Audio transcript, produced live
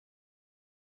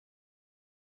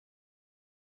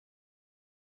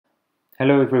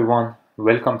Hello everyone,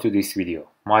 welcome to this video.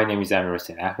 My name is Amir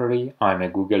Ahri. I'm a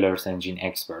Google Earth Engine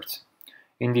expert.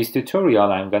 In this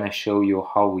tutorial, I'm going to show you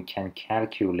how we can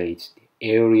calculate the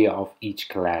area of each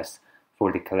class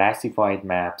for the classified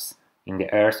maps in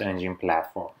the Earth Engine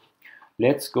platform.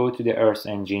 Let's go to the Earth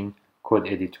Engine code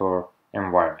editor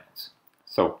environment.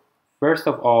 So, first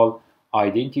of all,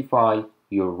 identify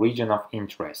your region of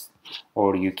interest,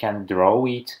 or you can draw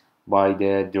it by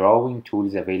the drawing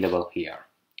tools available here.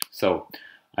 So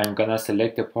I'm gonna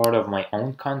select a part of my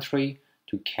own country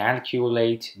to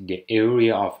calculate the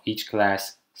area of each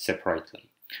class separately.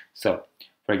 So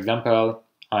for example,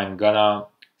 I'm gonna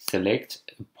select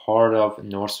a part of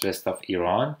northwest of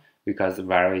Iran because a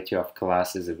variety of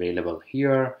classes available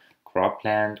here: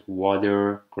 cropland,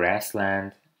 water,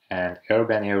 grassland, and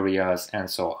urban areas, and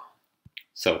so on.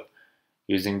 So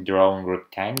using drawing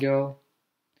rectangle,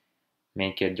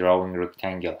 make a drawing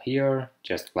rectangle here,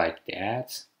 just like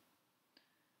that.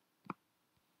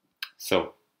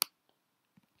 So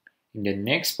in the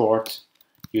next part,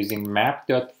 using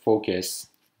map.focus,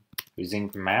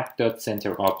 using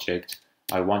map.center object,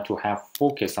 I want to have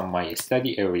focus on my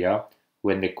study area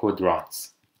when the code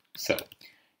runs. So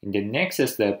in the next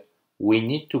step, we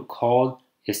need to call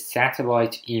a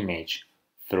satellite image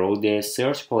through the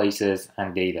search places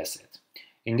and dataset.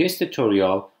 In this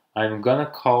tutorial, I'm gonna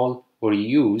call or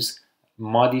use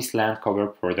MODIS land cover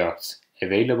products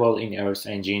available in Earth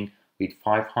Engine with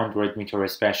 500 meter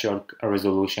spatial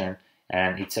resolution,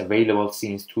 and it's available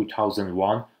since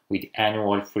 2001 with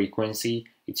annual frequency.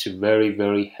 It's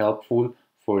very helpful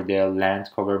for the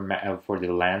land cover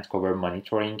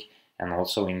monitoring and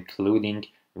also including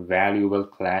valuable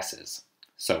classes.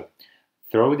 So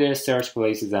through the search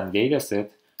places and dataset,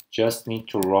 just need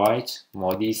to write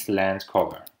MODIS land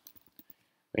cover.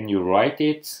 When you write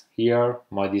it here,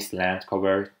 MODIS land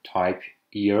cover, type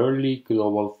yearly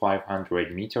global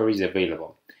 500 meter is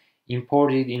available.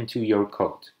 Import it into your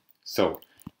code. So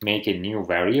make a new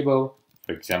variable,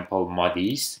 for example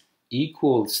MODIS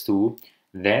equals to,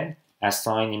 then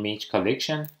assign image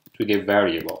collection to the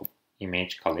variable.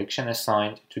 Image collection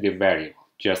assigned to the variable,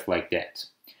 just like that.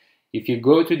 If you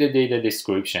go to the data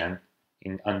description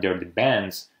under the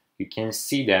bands, you can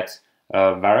see that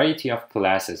a variety of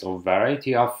classes or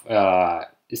variety of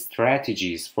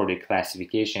strategies for the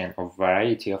classification of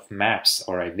variety of maps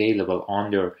are available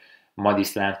under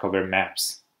MODIS land cover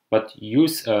maps. But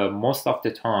most of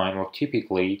the time, or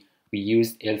typically, we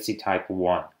use LC type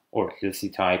 1 or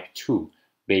LC type 2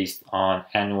 based on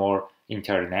annual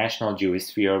International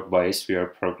Geosphere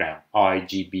Biosphere Program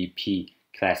IGBP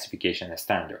classification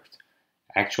standard.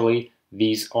 Actually,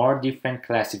 these are different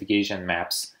classification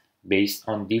maps based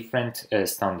on different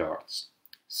standards.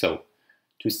 So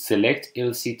to select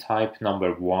LC type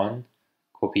number 1,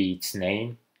 copy its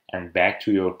name and back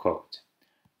to your code.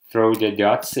 Through the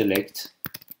dot select,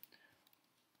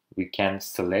 we can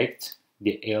select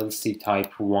the LC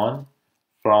type 1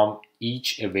 from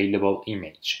each available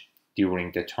image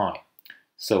during the time.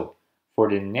 So for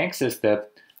the next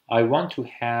step, I want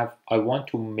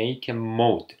to make a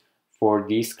mode for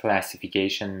this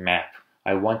classification map.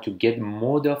 I want to get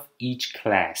mode of each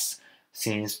class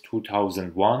since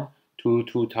 2001 to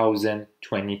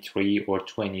 2023 or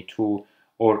 22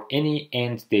 or any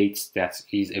end dates that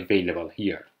is available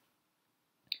here.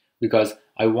 Because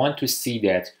I want to see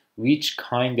that which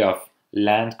kind of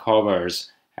land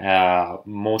covers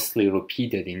mostly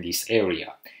repeated in this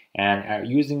area. And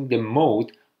using the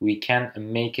mode, we can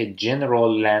make a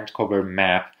general land cover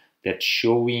map that's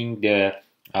showing the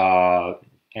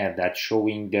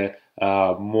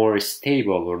more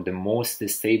stable or the most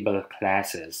stable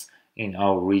classes in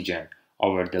our region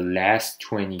over the last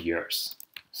 20 years.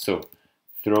 So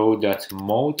through that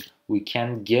mode, we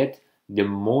can get the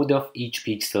mode of each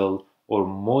pixel or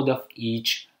mode of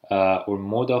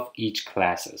each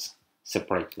classes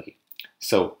separately.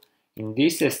 So in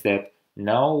this step,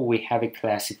 now we have a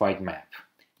classified map.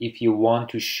 If you want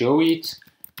to show it,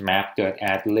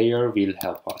 map.addLayer will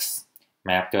help us.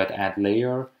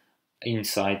 Map.addLayer,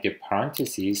 inside the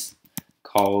parentheses,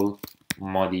 call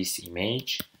MODIS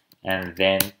image and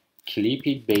then clip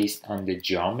it based on the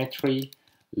geometry.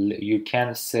 You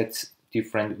can set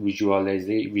different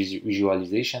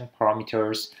visualization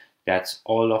parameters. That's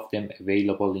all of them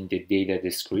available in the data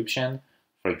description.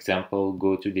 For example,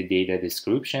 go to the data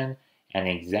description. An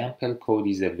example code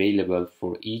is available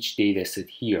for each dataset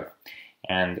here.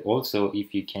 And also,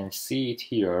 if you can see it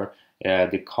here,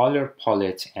 the color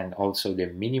palette and also the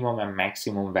minimum and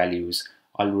maximum values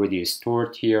already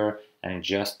stored here, and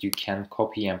just you can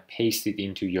copy and paste it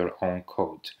into your own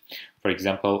code. For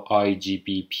example,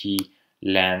 IGBP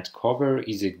Land cover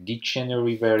is a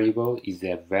dictionary variable, is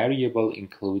a variable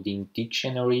including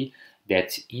dictionary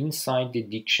that inside the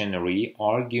dictionary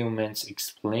arguments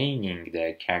explaining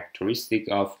the characteristic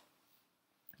of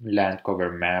land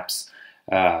cover maps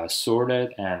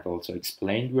sorted and also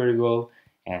explained very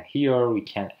and here we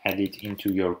can add it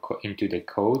into the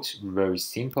code. Very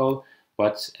simple,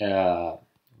 but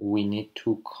we need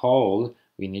to copy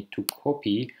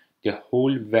the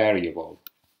whole variable,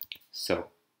 so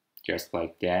just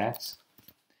like that.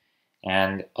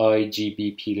 And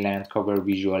IGBP land cover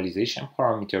visualization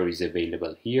parameter is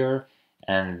available here,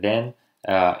 and then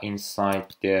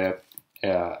inside the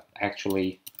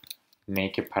actually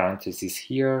make a parenthesis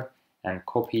here and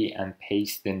copy and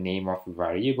paste the name of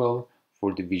variable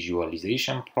for the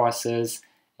visualization process.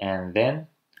 And then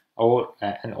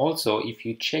and also if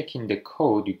you check in the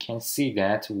code, you can see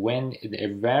that when a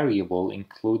variable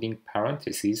including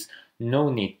parentheses, no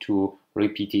need to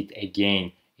repeat it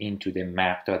again into the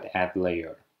map.add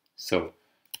layer. So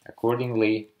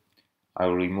accordingly,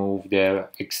 I'll remove the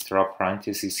extra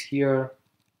parentheses here,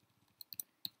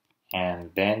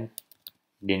 and then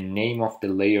the name of the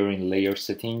layer in layer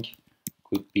setting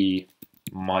could be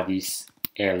modis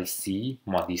LC,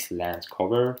 modis land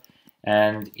cover.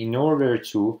 And in order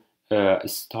to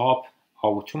stop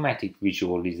automatic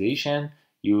visualization,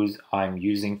 I'm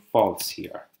using false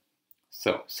here.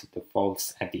 So set the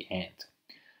false at the end.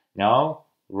 Now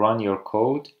run your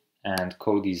code, and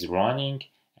code is running,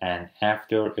 and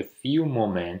after a few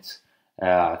moments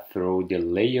through the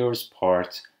layers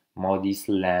part, modis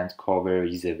land cover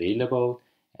is available,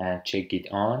 and check it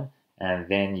on, and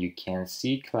then you can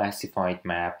see classified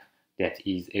map that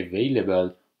is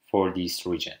available for this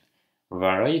region.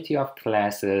 Variety of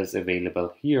classes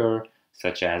available here,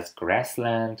 such as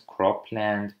grassland,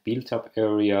 cropland, built-up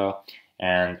area,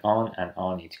 and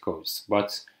on it goes.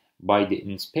 But by the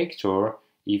inspector,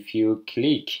 if you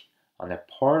click on a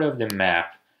part of the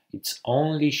map, it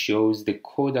only shows the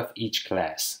code of each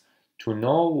class. To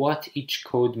know what each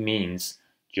code means,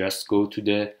 just go to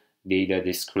the data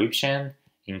description,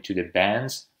 into the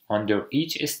bands. Under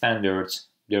each standards,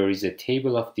 there is a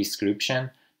table of description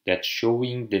that's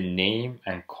showing the name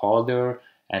and color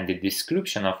and the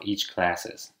description of each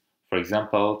classes. For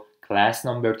example, class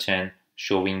number 10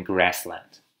 showing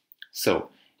grassland. So,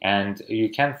 and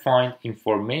you can find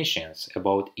informations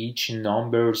about each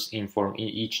numbers and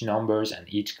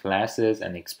each classes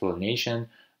and explanation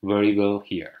very well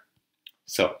here.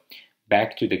 So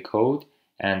back to the code,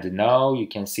 and now you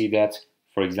can see that,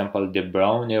 for example, the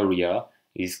brown area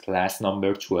is class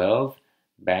number 12.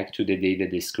 Back to the data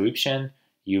description,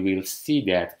 you will see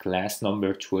that class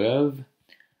number 12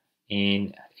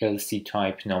 in LC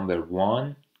type number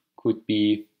 1 could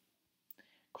be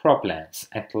croplands.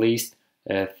 At least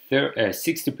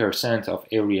 60% of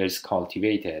area is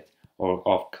cultivated or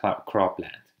of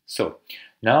cropland. So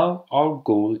now our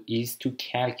goal is to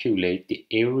calculate the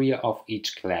area of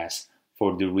each class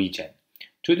for the region.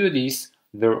 To do this,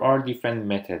 there are different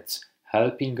methods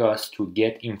helping us to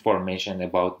get information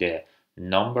about the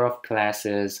number of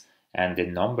classes and the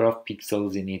number of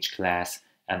pixels in each class,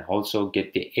 and also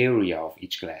get the area of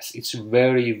each class. It's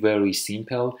very, very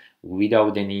simple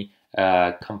without any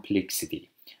complexity.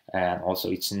 And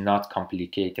also it's not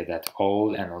complicated at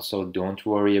all, and also don't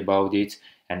worry about it.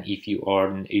 And if you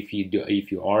aren't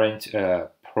a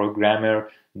programmer,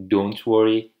 don't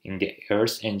worry. In the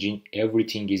Earth engine,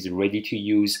 everything is ready to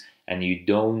use, and you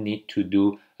don't need to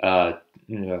do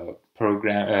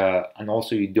and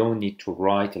also you don't need to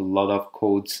write a lot of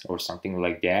codes or something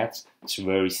like that. It's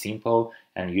very simple,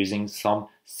 and using some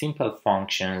simple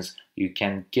functions, you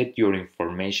can get your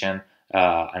information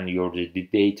and the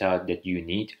data that you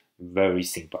need. Very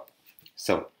simple.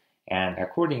 So, and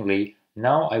accordingly,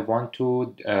 now I want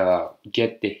to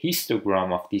get the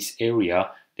histogram of this area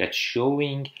that's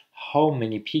showing how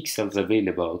many pixels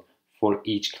available for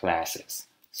each classes.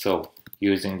 So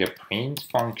using the print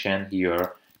function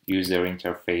here, user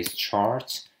interface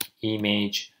charts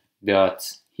image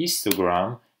dot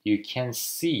histogram, you can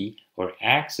see or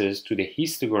access to the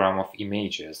histogram of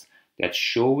images that's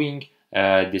showing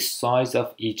the size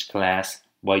of each class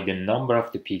by the number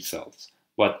of the pixels,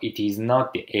 but it is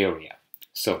not the area.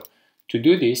 So to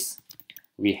do this,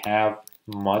 we have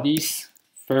modis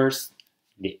first,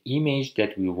 the image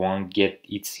that we want get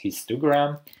its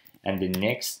histogram, and the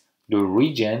next the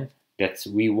region that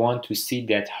we want to see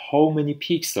that how many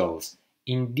pixels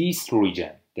in this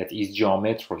region, that is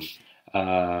geometry,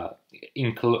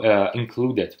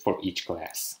 included for each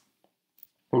class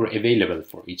or available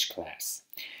for each class.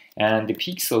 And the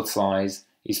pixel size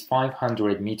is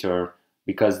 500 meter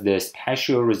because the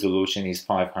spatial resolution is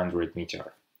 500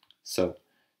 meter. So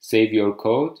save your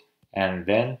code and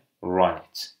then run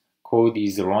it. Code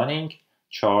is running,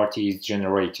 chart is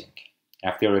generating.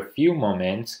 After a few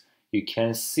moments, you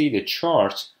can see the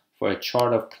chart for a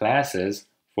chart of classes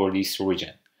for this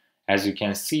region. As you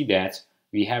can see that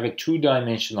we have a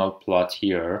two-dimensional plot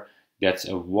here. That's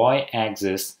a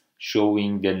y-axis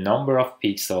showing the number of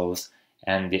pixels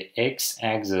and the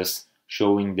x-axis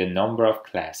showing the number of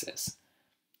classes.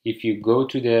 If you go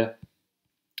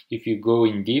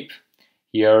in deep,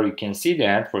 here you can see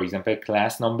that, for example,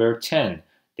 class number 10,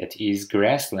 that is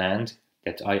grassland,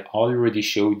 that I already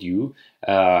showed you,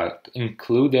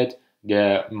 included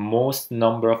the most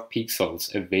number of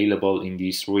pixels available in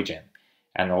this region.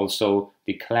 And also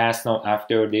the class now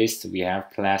after this, we have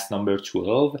class number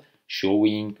 12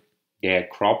 showing the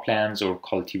croplands or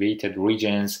cultivated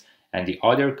regions, and the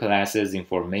other classes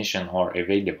information are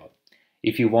available.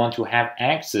 If you want to have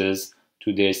access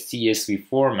to the CSV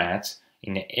format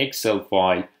in an Excel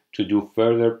file to do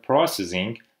further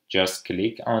processing, just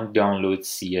click on download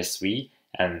CSV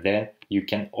and then you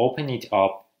can open it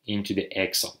up into the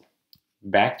Excel.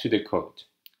 Back to the code.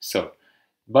 So,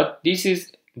 but the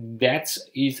histogram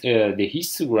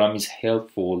is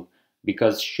helpful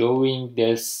because showing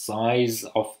the size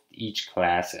of each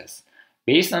classes.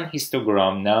 Based on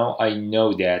histogram, now I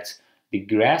know that the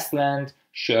grassland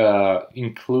the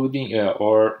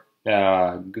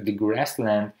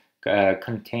grassland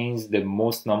contains the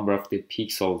most number of the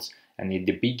pixels, and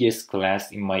the biggest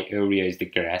class in my area is the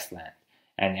grassland.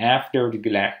 And after the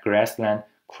grassland,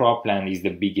 cropland is the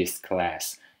biggest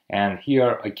class. And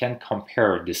here I can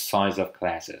compare the size of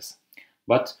classes.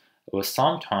 But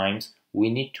sometimes we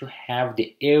need to have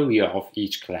the area of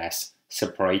each class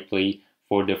separately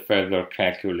for the further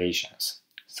calculations.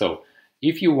 So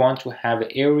if you want to have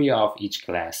an area of each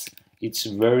class, it's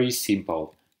very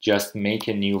simple. Just make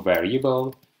a new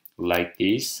variable like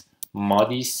this,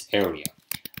 modis area.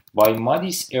 By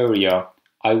modis area,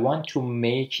 I want to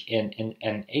make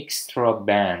an extra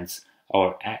band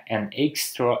or an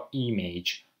extra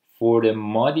image for the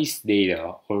modis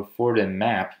data or for the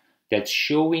map that's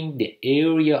showing the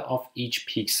area of each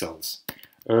pixels.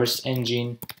 Earth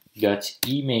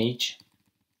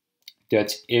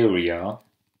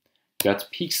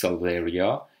engine.image.area.pixel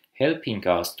area, helping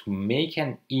us to make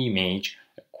an image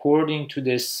according to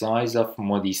the size of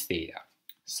modis data.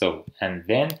 So, and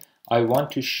then I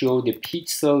want to show the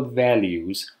pixel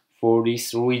values for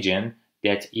this region,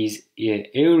 that is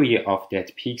area of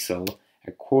that pixel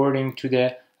according to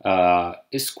the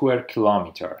square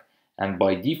kilometer, and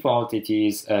by default it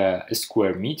is a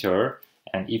square meter,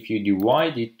 and if you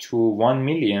divide it to 1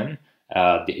 million,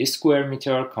 the square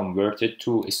meter converted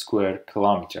to a square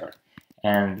kilometer.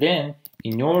 And then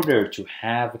in order to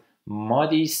have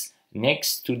modis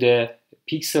next to the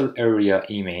pixel area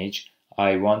image,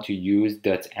 I want to use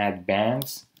 .add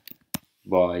bands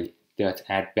by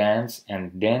 .add bands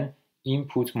and then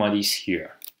input modis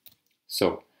here.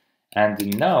 So,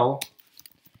 and now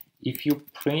if you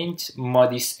print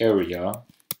modis area,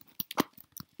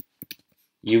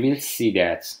 you will see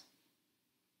that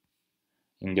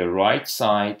in the right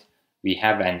side we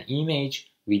have an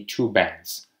image with two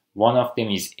bands. One of them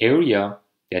is area,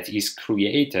 that is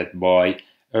created by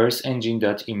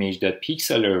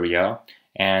earthengine.image.pixel area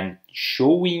and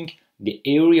showing the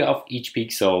area of each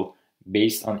pixel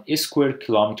based on a square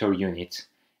kilometer unit.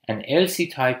 And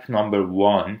LC type number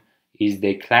 1 is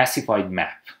the classified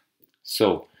map.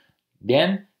 So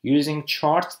then using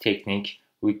chart technique,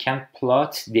 we can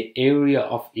plot the area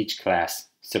of each class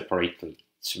separately.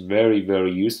 It's very,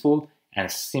 very useful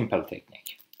and simple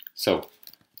technique. So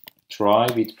try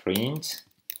with print,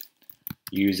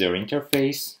 user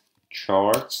interface,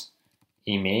 charts,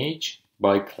 image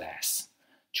by class.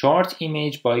 Chart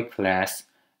image by class,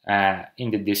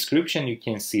 in the description you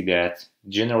can see that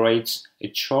generates a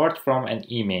chart from an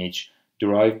image,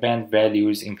 derive band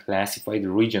values in classified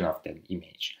region of that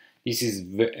image. This is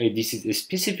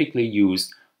specifically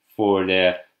used for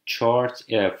the chart,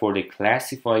 for the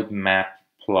classified map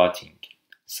plotting.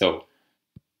 So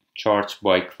charts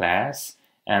by class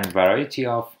and variety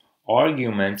of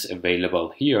arguments available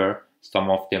here. Some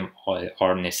of them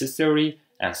are necessary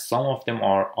and some of them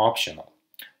are optional.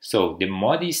 So the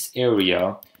modis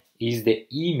area is the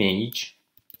image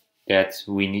that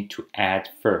we need to add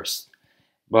first.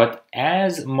 But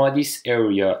as modis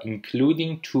area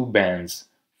including two bands,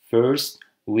 first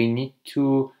we need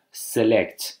to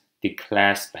select the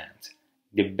class band.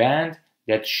 The band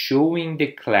that's showing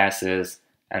the classes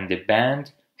and the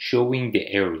band showing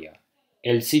the area.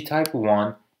 LC type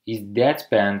 1 is that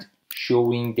band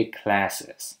showing the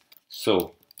classes.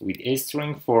 So with a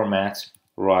string format,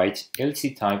 write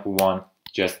LC type 1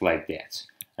 just like that.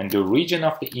 And the region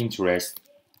of the interest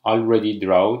already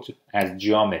drawn as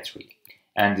geometry.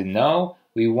 And now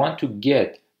we want to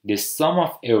get the sum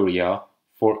of area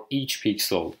for each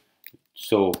pixel.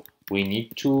 So we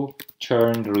need to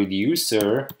turn the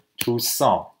reducer to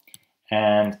sum.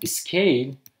 And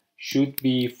scale should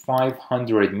be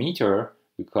 500 meter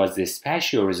because the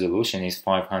spatial resolution is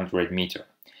 500 meter.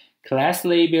 Class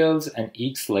labels and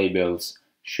X labels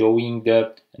showing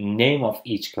the name of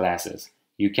each classes.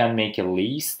 You can make a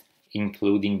list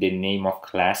including the name of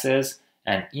classes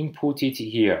and input it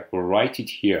here or write it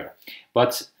here.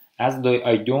 But as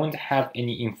I don't have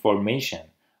any information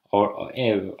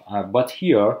but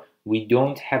here we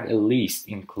don't have a list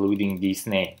including these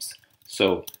names.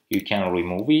 So you can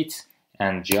remove it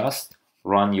and just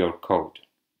run your code.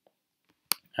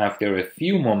 After a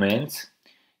few moments,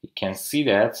 you can see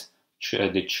that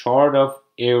the chart of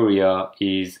area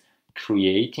is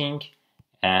creating,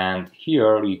 and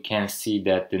here you can see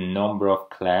that the number of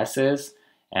classes,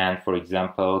 and for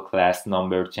example class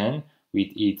number 10 with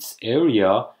its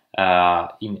area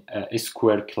in a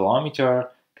square kilometer,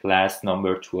 class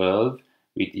number 12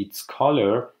 with its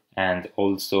color and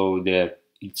also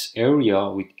its area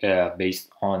with based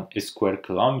on a square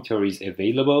kilometer is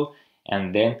available.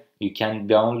 And then you can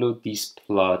download this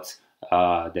plot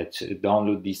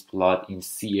in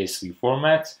CSV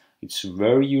format. It's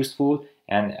very useful,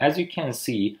 and as you can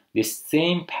see the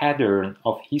same pattern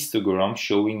of histogram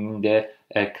showing the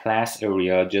class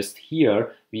area. Just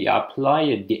here we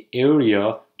applied the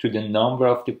area to the number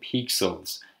of the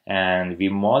pixels and we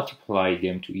multiply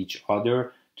them to each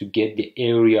other to get the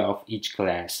area of each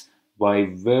class by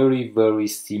very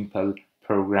simple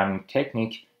programming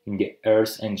technique in the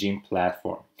Earth Engine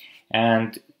platform.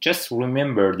 And just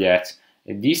remember that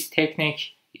this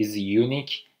technique is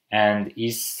unique and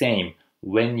is same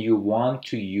when you want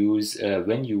to use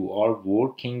when you are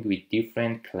working with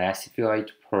different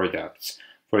classified products.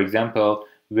 For example,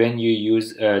 when you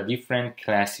use different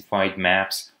classified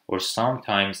maps, or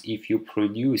sometimes if you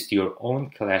produce your own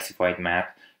classified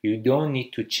map, you don't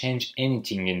need to change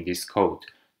anything in this code.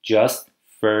 Just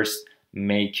first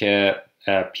make a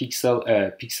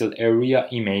pixel area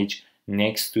image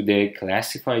next to the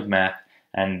classified map,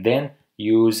 and then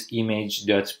use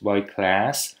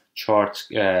image.byClass chart.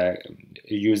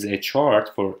 Use a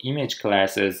chart for image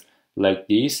classes like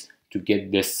this to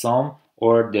get the sum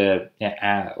or the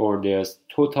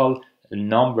total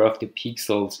number of the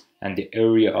pixels and the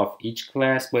area of each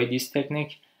class by this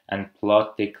technique, and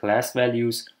plot the class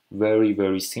values.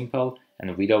 Very simple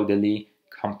and without any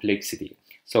complexity.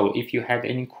 So if you had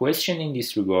any question in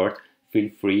this regard, feel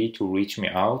free to reach me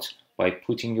out by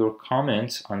putting your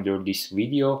comments under this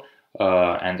video,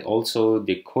 and also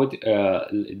the code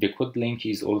link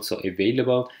is also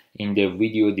available in the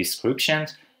video description.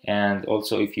 And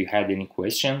also if you had any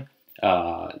question,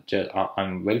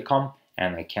 I'm welcome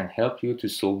and I can help you to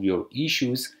solve your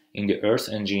issues in the Earth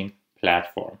Engine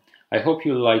platform. I hope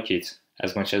you like it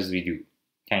as much as we do.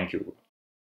 Thank you.